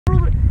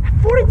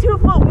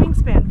42-foot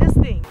wingspan, this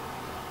thing.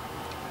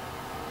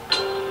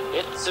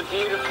 It's a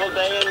beautiful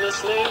day in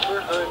this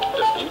neighborhood,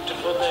 a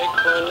beautiful day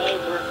for a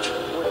neighbor.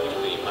 Would you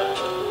be mine?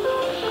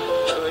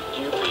 Could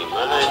you be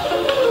mine?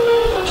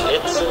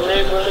 It's a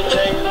neighborly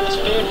day in this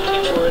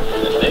beauty wood,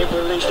 a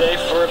neighborly day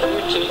for a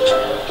beauty.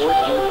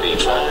 Would you be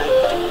mine?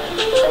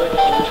 Could you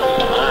be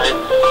mine?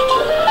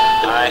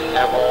 I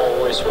have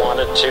always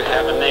wanted to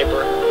have a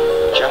neighbor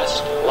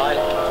just like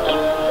you.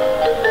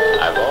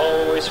 I've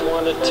always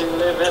wanted to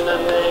live in a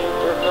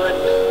neighborhood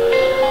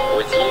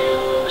with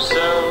you, so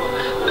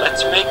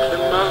let's make the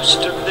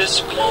most of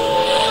this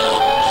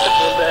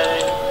beautiful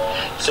day.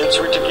 Since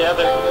we're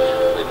together,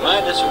 we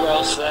might as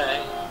well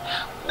say,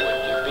 would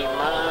you be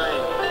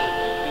mine? Would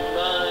you be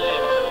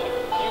mine?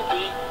 Won't you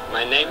be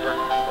my neighbor?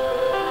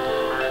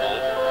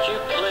 Won't you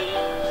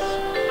please?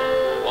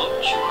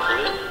 Won't you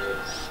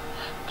please?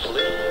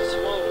 Please,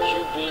 won't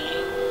you be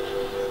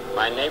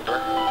my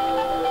neighbor?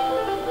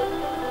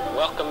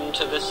 Welcome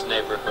to this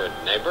neighborhood,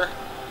 neighbor.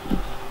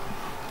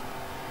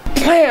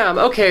 Bam!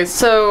 Okay,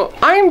 so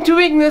I'm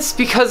doing this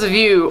because of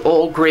you,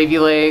 Ole Gravy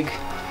Leg.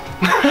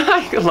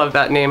 I love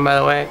that name, by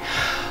the way.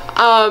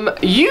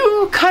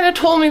 You kind of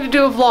told me to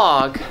do a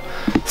vlog.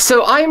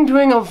 So I'm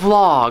doing a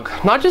vlog.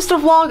 Not just a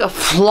vlog, a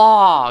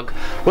vlog.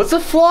 What's a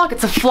vlog?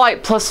 It's a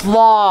flight plus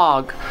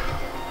vlog.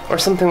 Or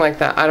something like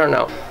that, I don't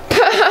know.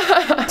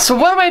 So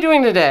what am I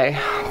doing today?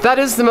 That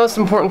is the most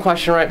important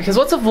question, right? Because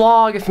what's a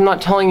vlog if I'm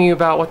not telling you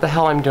about what the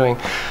hell I'm doing?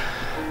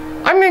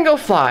 I'm gonna go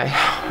fly.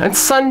 It's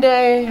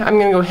Sunday, I'm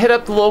gonna go hit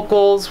up the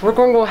locals, we're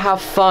gonna go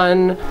have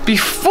fun.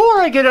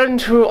 Before I get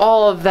into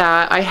all of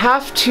that, I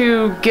have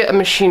to get a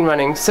machine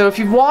running. So if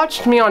you've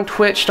watched me on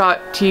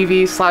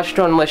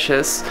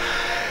twitch.tv/Dronelicious,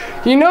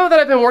 you know that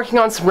I've been working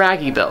on some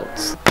raggy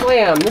builds.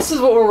 Blam, this is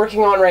what we're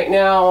working on right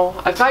now.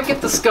 If I get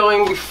this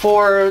going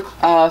before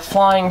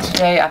flying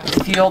today at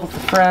the field with the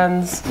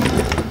friends,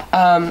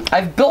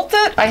 I've built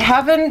it. I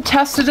haven't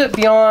tested it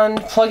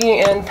beyond plugging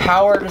in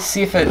power to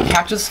see if it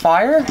catches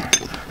fire.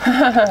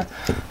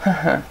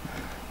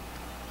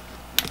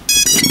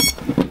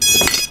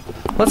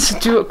 Let's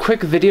do a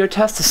quick video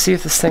test to see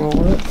if this thing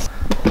works.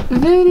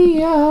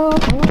 Video.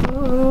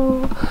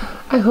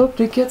 I hope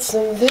to get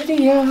some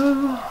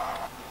video.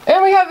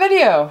 And we have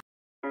video.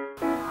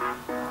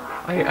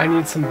 I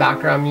need some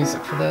background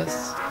music for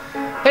this.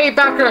 Hey,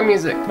 background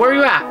music, where are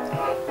you at?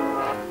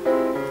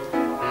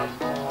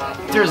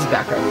 There's the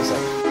background music.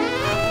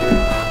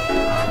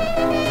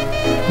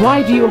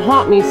 Why do you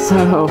haunt me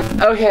so?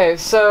 Okay,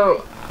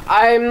 so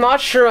I'm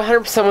not sure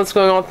 100% what's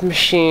going on with the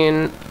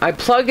machine. I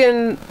plug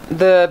in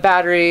the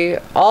battery,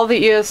 all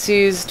the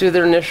ESCs do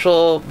their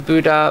initial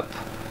boot up,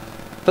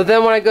 but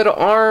then when I go to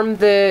arm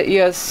the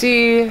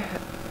ESC,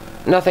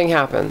 nothing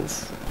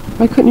happens.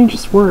 Why couldn't you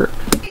just work?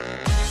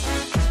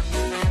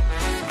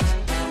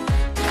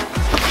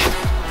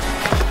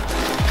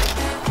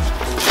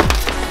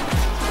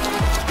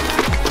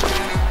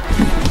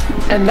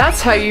 And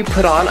that's how you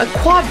put on a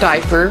quad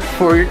diaper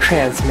for your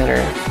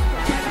transmitter.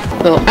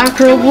 Little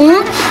acro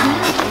loop.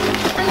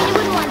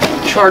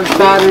 Charge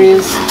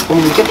batteries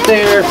when we get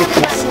there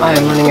because I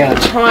am running out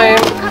of time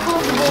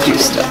to do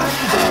stuff.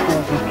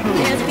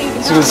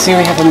 So you can see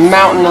we have a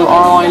mountain of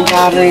R-line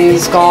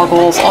batteries,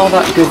 goggles, all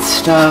that good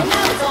stuff.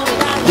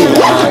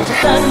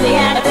 Suddenly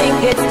I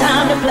think it's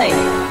time to play,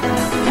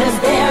 'cause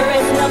there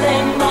is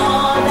nothing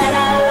more that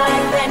I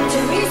like than to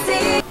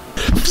receive.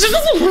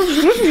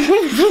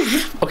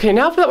 Okay,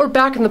 now that we're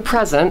back in the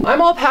present,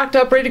 I'm all packed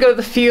up, ready to go to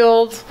the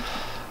field,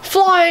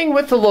 flying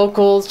with the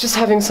locals, just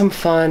having some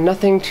fun,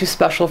 nothing too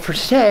special for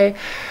today.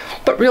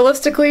 But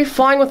realistically,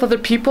 flying with other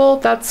people,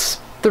 that's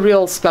the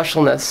real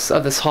specialness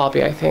of this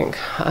hobby, I think.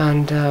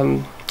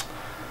 And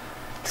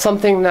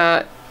something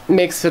that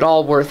makes it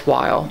all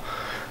worthwhile.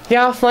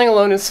 Yeah, flying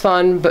alone is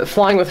fun, but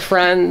flying with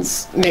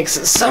friends makes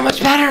it so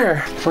much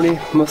better. Already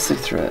mostly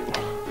through it.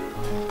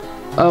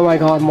 Oh my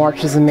god,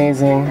 March is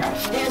amazing.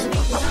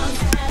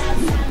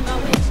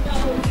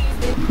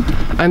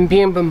 I'm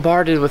being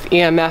bombarded with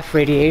EMF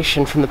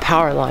radiation from the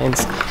power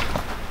lines.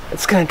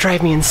 It's gonna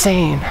drive me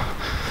insane.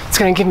 It's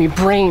gonna give me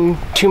brain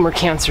tumor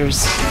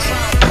cancers.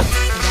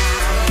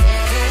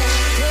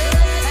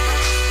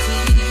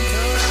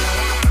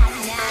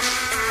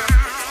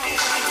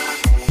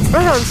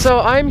 Right on, so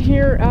I'm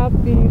here at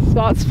the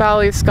Scotts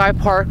Valley Sky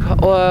Park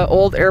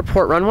Old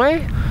Airport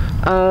runway.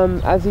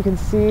 As you can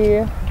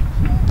see,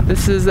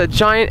 this is a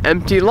giant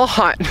empty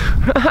lot.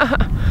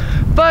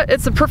 But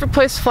it's a perfect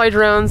place to fly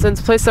drones, and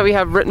it's a place that we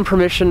have written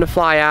permission to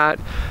fly at,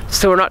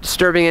 so we're not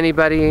disturbing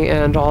anybody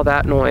and all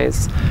that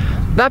noise.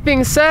 That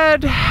being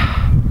said,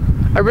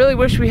 I really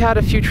wish we had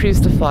a few trees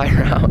to fly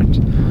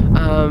around.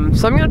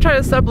 So I'm gonna try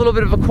to set up a little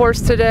bit of a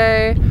course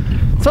today.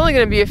 It's only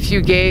gonna be a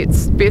few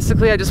gates.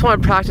 Basically, I just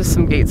want to practice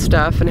some gate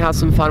stuff and have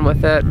some fun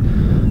with it.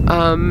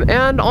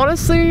 And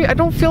honestly, I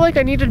don't feel like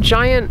I need a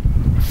giant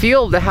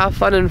field to have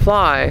fun and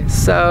fly.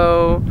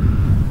 So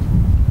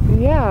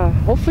yeah,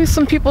 hopefully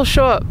some people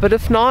show up, but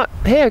if not,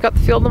 hey, I got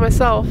the field to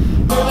myself.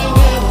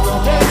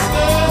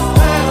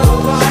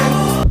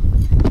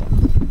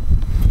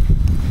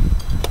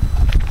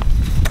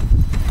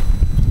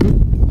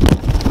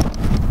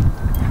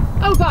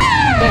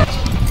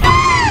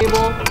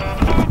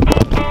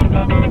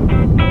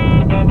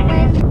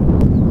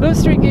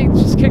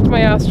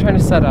 ass trying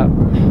to set up.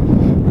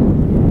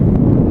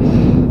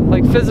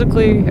 Like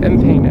physically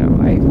in pain now.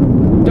 I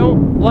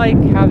don't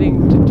like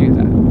having to do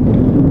that.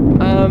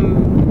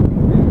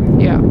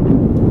 Yeah.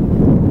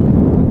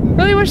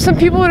 Really wish some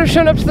people would have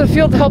shown up to the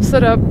field to help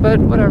set up, but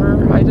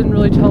whatever. I didn't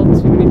really tell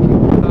too many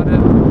people about it.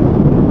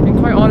 And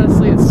quite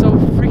honestly, it's so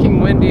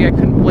freaking windy, I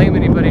couldn't blame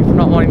anybody for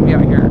not wanting to be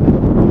out here.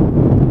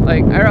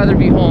 Like, I'd rather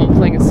be home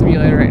playing a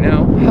simulator right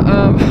now.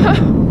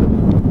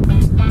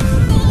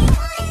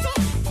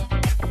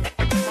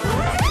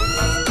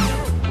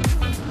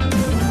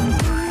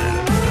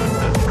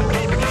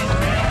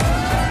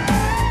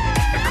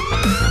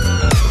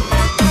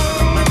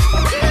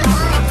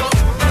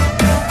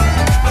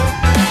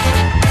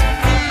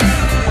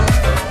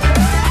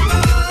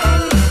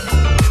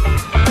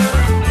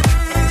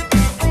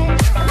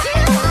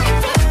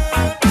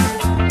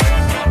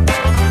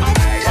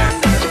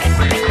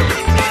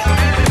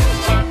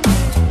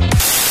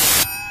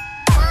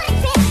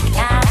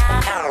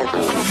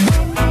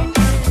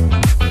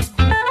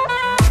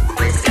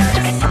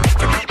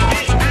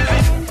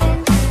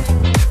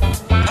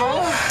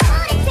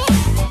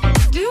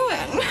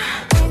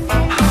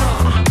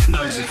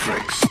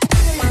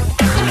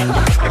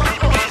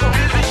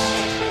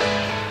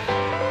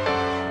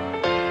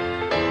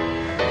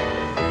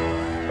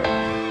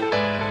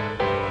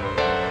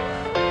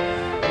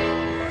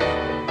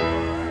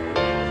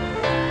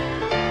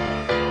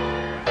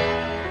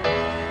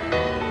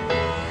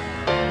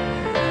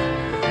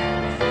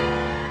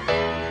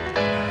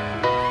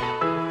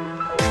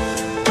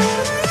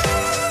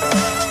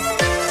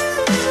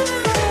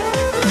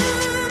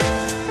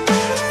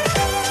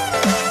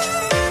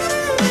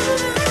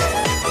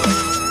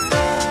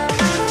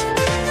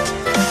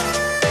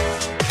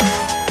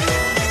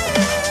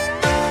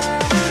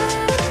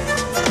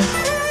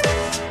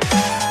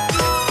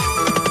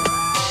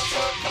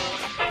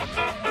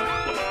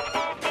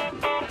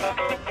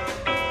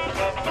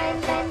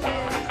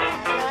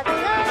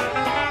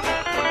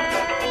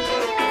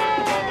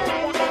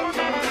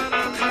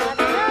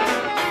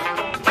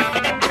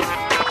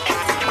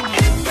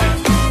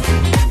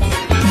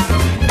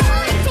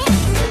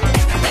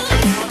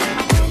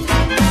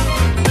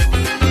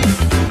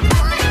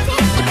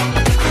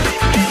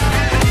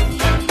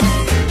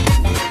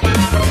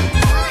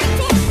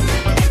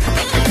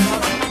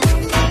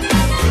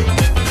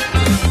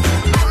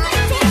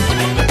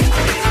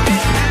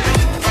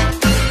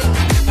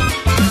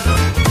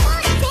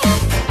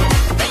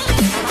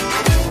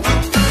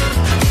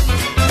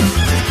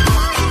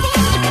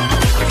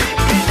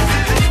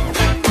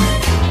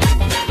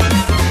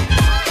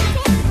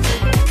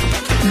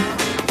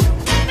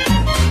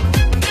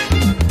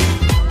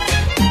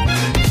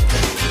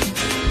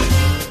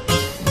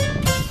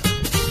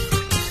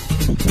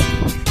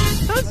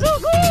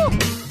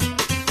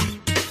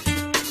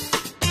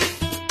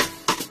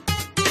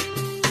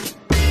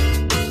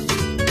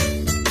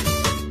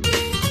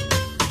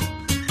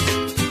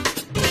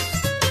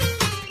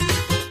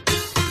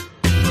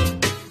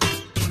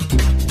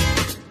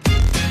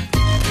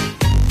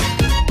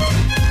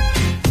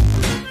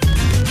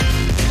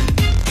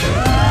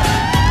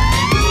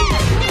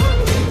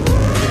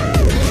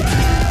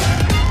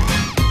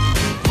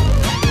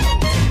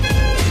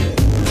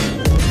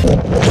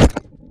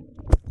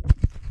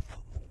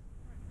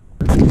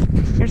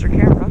 Here's your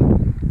camera.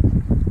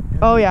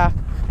 Oh yeah.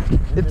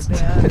 It's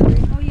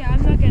Oh yeah,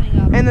 I'm not getting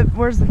up. and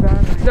where's the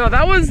battery? No,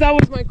 that was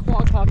my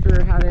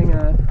quadcopter having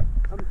a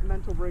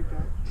mental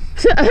breakdown.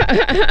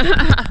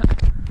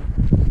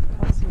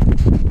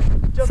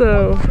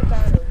 So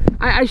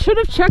I should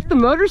have checked the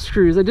motor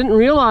screws. I didn't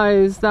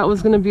realize that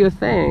was going to be a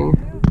thing.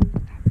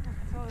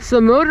 So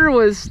the motor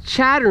was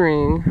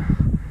chattering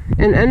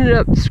and ended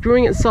up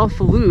screwing itself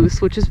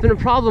loose, which has been a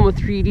problem with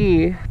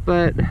 3D,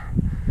 but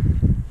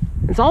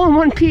it's all in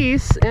one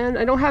piece and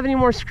I don't have any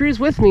more screws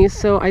with me,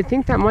 so I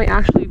think that might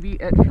actually be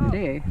it for the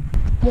day.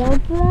 Oh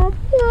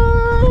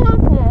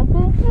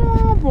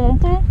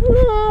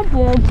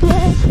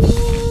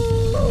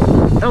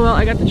well,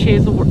 I got to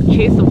chase a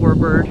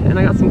warbird and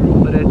I got some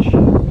cool footage.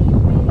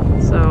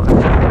 So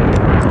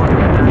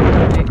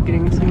I'm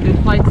getting some good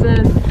flights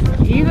in.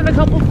 Even a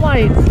couple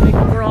flights, like,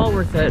 we're all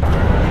worth it.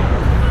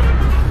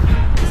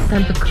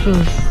 Santa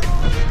Cruz.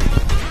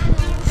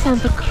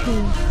 Santa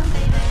Cruz.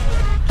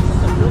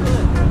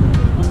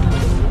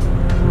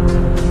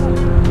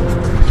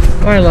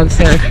 Oh, I love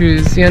Santa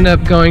Cruz. You end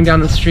up going down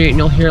the street and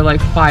you'll hear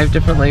like 5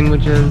 different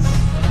languages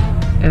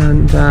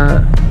and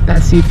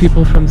see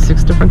people from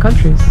 6 different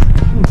countries.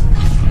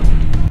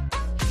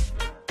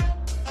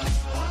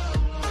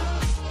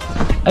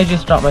 I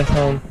just dropped my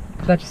phone.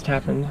 That just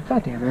happened.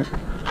 God damn it.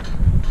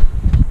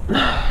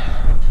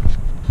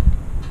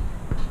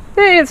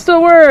 Hey, it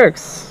still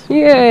works!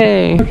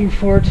 Yay! Looking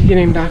forward to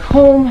getting back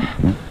home.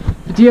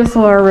 The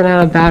DSLR ran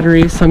out of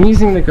battery, so I'm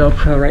using the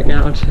GoPro right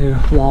now to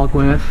vlog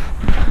with.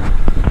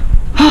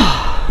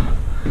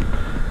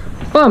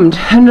 Bummed.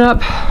 Ended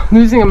up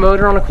losing a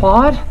motor on a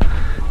quad,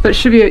 but it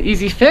should be an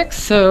easy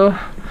fix, so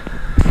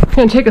I'm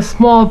gonna take a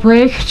small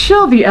break,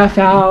 chill the F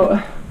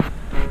out,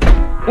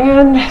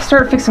 and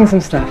start fixing some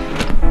stuff.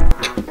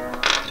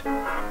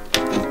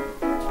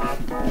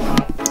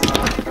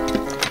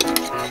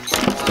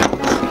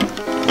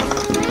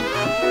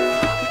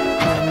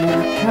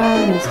 Motor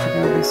pad needs to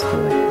go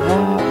basically like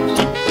that.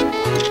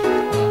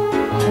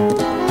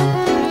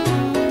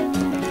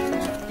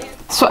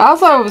 So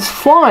as I was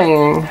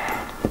flying,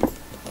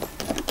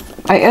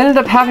 I ended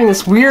up having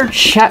this weird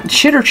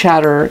chitter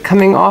chatter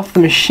coming off the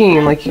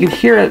machine, like you could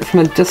hear it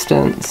from a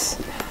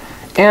distance.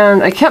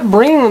 And I kept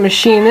bringing the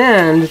machine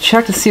in to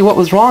check to see what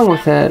was wrong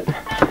with it.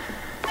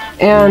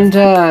 And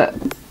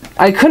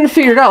I couldn't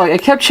figure it out. Like I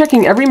kept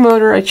checking every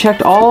motor, I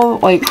checked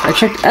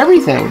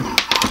everything.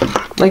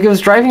 Like it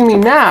was driving me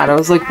mad. I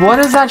was like, what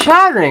is that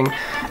chattering?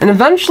 And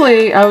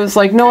eventually I was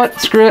like, no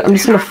what, screw it, I'm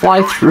just gonna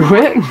fly through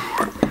it.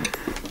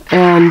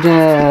 And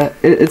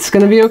it's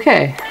gonna be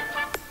okay.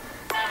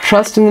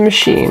 Trust in the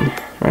machine,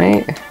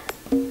 right?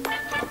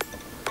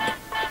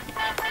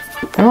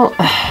 Well,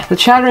 the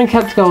chattering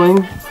kept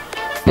going.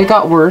 It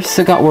got worse,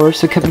 it got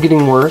worse, it kept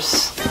getting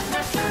worse.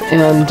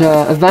 And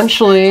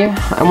eventually,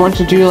 I wanted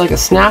to do like a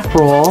snap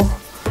roll,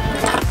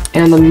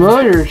 and the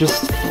motor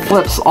just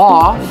flips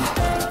off.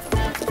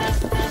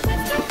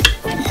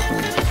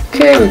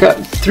 Okay, we've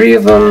got 3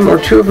 of them, or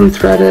 2 of them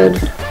threaded.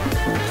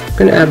 I'm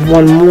gonna add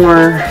 1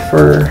 more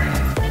for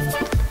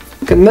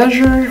good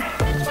measure.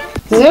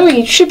 Zoe,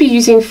 you should be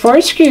using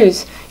 4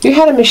 screws. You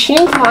had a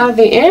machine fall out of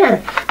the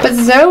air. But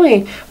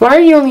Zoe, why are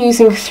you only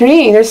using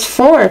 3? There's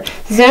 4.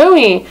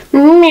 Zoe,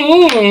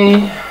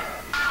 me.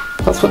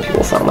 That's what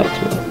people sound like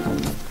to me.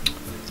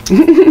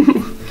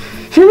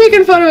 If you're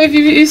making fun of me, if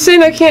you're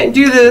saying I can't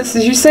do this,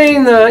 if you're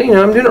saying that, you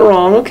know, I'm doing it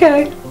wrong,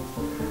 okay.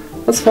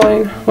 That's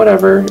fine,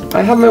 whatever.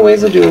 I have my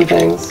ways of doing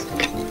things.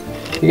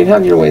 You can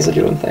have your ways of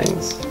doing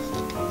things.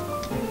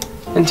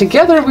 And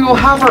together we will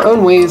have our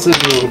own ways of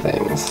doing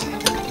things.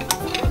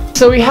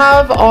 So we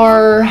have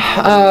our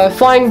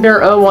Flying Bear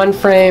 01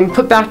 frame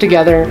put back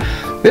together.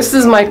 This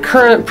is my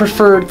current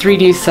preferred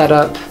 3D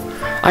setup.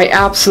 I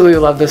absolutely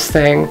love this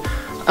thing.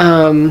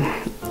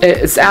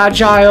 It's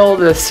agile,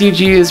 the CG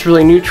is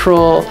really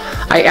neutral.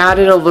 I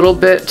added a little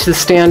bit to the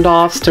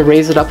standoffs to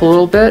raise it up a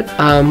little bit.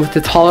 With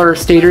the taller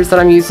stators that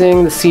I'm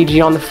using, the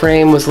CG on the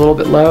frame was a little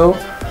bit low.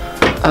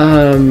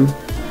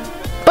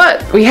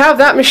 But we have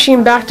that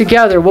machine back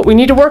together. What we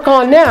need to work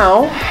on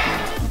now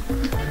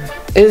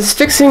is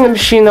fixing the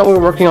machine that we were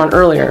working on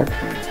earlier.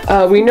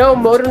 We know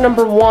motor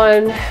number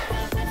 1,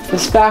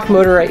 this back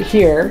motor right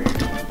here,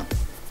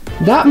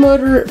 that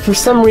motor for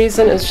some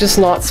reason is just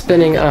not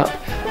spinning up.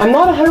 I'm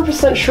not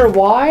 100% sure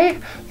why,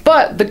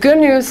 but the good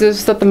news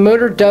is that the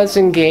motor does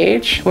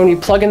engage. When we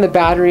plug in the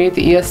battery,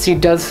 the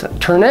ESC does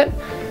turn it.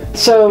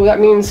 So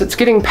that means it's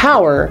getting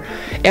power,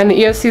 and the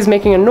ESC is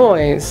making a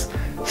noise.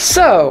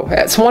 So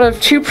it's one of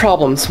 2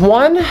 problems.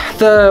 1,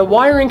 the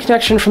wiring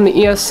connection from the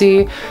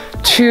ESC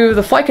to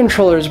the flight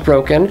controller is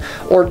broken,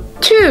 or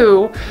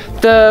 2,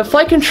 the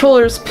flight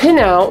controller's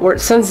pinout where it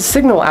sends the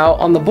signal out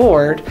on the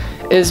board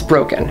is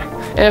broken.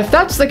 And if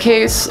that's the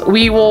case,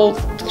 we will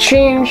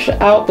change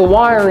out the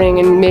wiring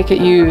and make it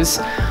use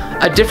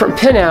a different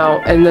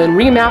pinout and then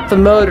remap the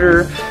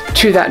motor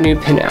to that new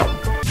pinout.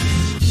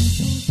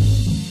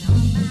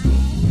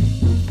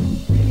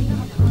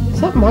 Is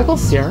that Michael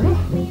Cera?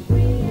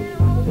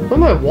 What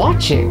am I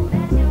watching?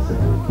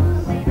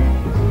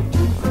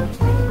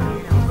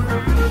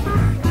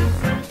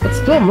 That's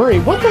Bill Murray.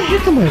 What the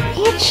heck am I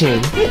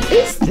watching? What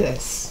is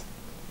this?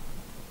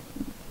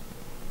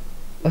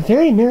 A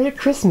Very Merry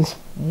Christmas.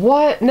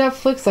 What?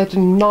 Netflix? I did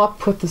not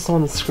put this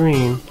on the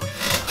screen.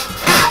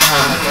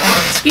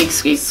 Squeak,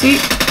 squeak, squeak.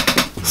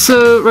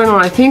 So, right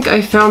on, I think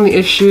I found the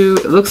issue.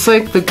 It looks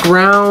like the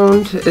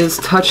ground is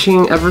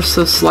touching ever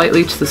so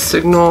slightly to the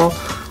signal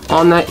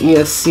on that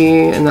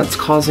ESC, and that's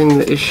causing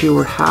the issue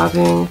we're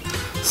having.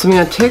 So I'm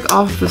going to take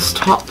off this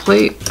top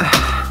plate,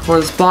 or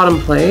this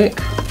bottom plate.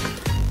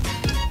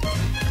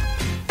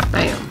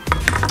 Bam.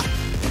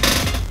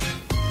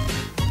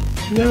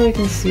 Now we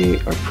can see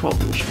our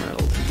problem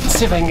child. Let's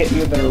see if I can get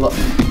you a better look.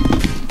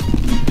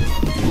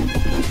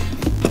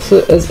 So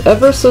it's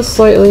ever so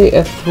slightly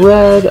a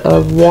thread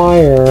of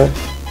wire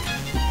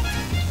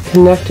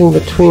connecting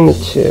between the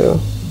 2.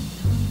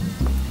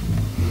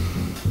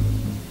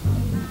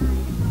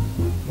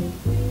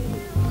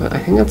 But I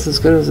think that's as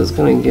good as it's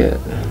going to get.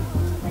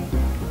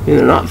 You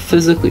know, not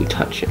physically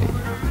touching.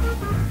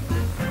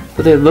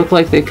 But they look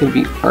like they could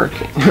be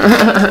arcing.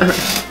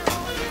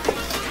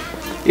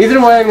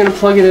 Either way, I'm going to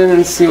plug it in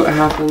and see what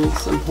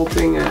happens. I'm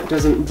hoping it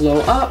doesn't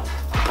blow up,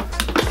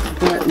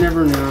 but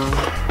never know.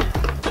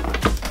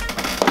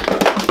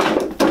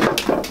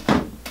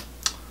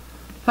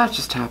 That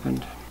just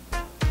happened.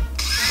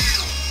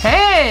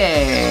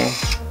 Hey!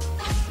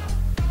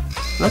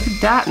 Look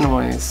at that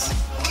noise.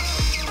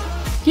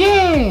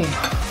 Yay!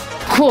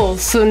 Cool,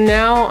 so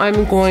now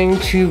I'm going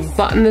to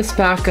button this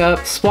back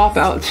up, swap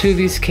out 2 of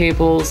these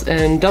cables,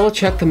 and double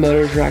check the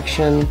motor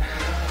direction.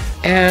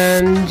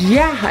 And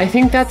yeah, I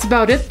think that's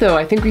about it though.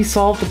 I think we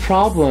solved the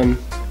problem.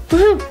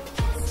 Woohoo!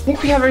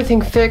 think we have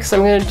everything fixed. I'm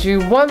going to do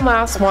one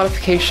last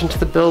modification to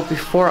the build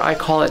before I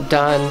call it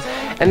done,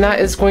 and that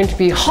is going to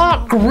be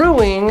hot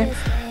gluing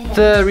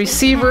the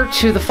receiver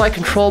to the flight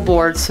control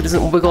board so it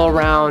doesn't wiggle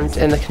around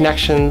and the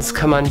connections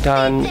come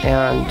undone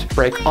and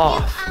break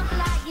off.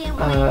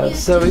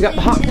 So we got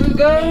the hot glue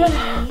gun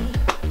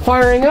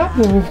firing up,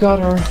 and we've got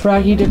our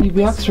Raggy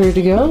WBX ready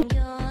to go.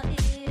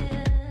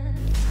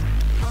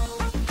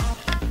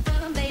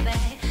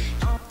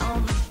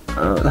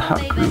 Oh, the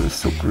hot glue is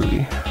so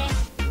groovy.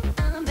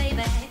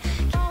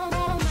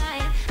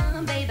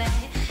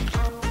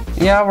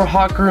 Yeah, we're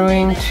hot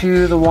gluing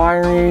to the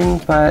wiring,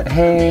 but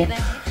hey,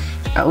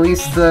 at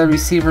least the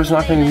receiver's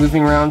not going to be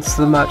moving around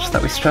so much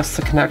that we stress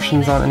the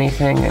connections on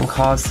anything and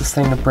cause this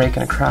thing to break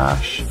in a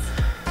crash.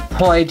 The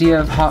whole idea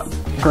of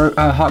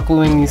hot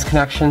gluing these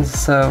connections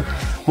so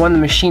when the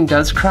machine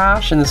does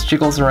crash and this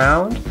jiggles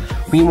around,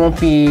 we won't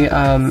be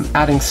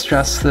adding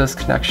stress to those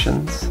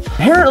connections.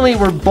 Apparently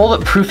we're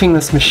bulletproofing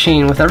this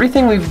machine. With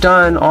everything we've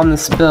done on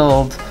this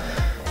build,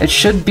 it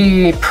should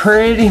be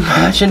pretty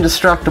much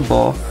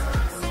indestructible.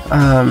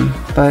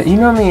 But you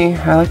know me,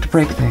 I like to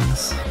break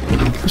things.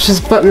 Let's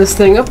just button this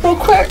thing up real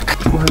quick.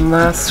 One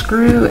last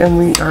screw and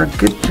we are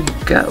good to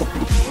go.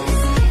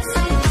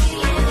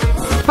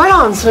 Right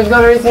on, so we've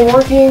got everything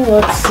working.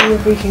 Let's see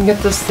if we can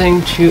get this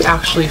thing to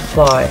actually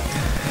fly.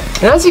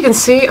 And as you can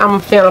see, I'm a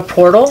fan of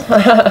Portal.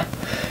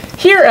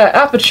 Here at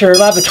Aperture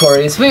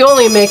Laboratories, we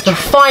only make the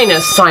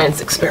finest science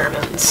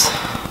experiments.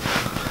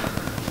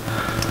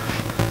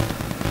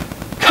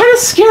 Kind of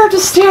scared to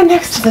stand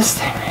next to this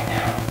thing right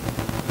now.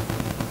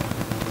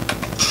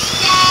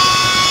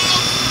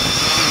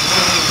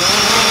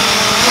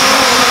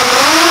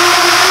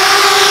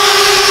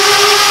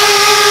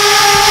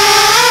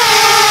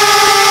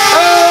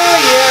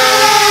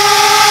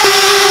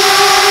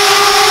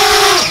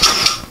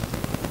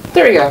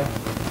 There we go.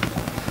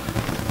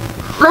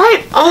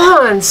 Right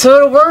on!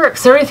 So it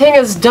works. Everything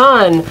is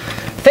done.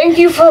 Thank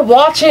you for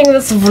watching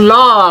this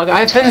vlog.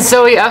 I've been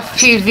Zoe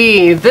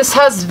FPV. This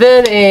has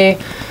been a,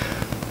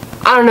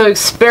 I don't know,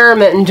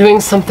 experiment in doing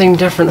something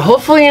different.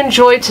 Hopefully you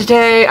enjoyed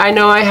today. I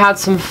know I had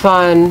some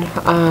fun.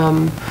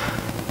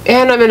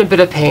 And I'm in a bit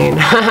of pain.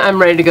 I'm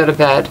ready to go to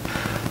bed.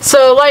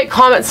 So like,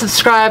 comment,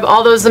 subscribe,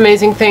 all those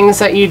amazing things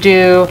that you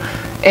do.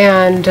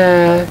 And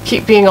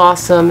keep being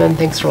awesome, and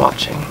thanks for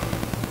watching.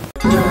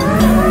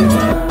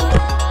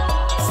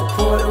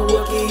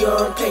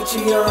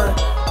 Patreon,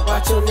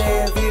 watch your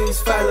net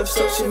views, follow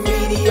social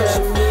media.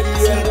 See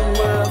the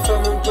world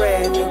from a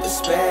brand new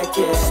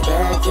perspective.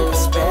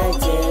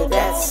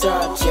 That's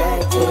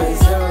subjective.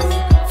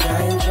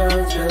 Flying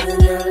drones,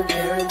 building other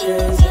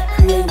paradise,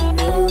 creating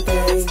new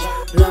things,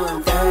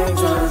 blowing things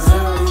on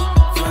Zoe.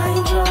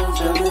 Flying drones,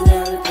 building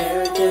other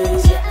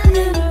paradise,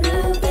 creating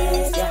new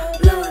things,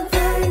 blowing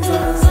things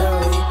on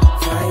Zoe.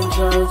 Flying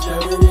drones,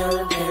 building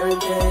other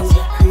paradise,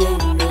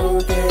 creating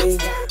new things,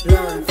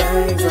 blowing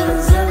things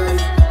on Zoe.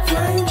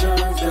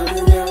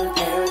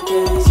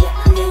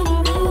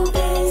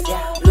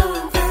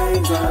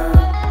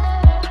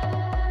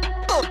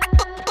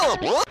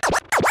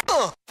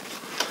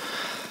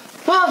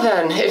 Well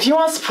then, if you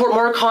want to support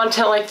more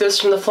content like this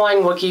from the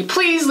Flying Wookiee,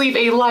 please leave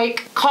a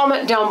like,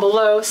 comment down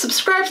below,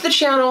 subscribe to the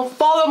channel,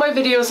 follow my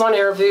videos on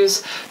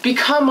Airviews,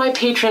 become my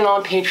patron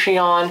on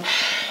Patreon,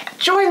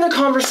 join the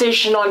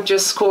conversation on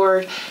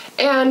Discord,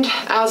 and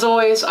as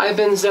always, I've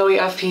been Zoe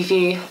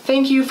FPV.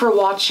 Thank you for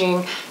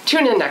watching.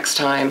 Tune in next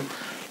time.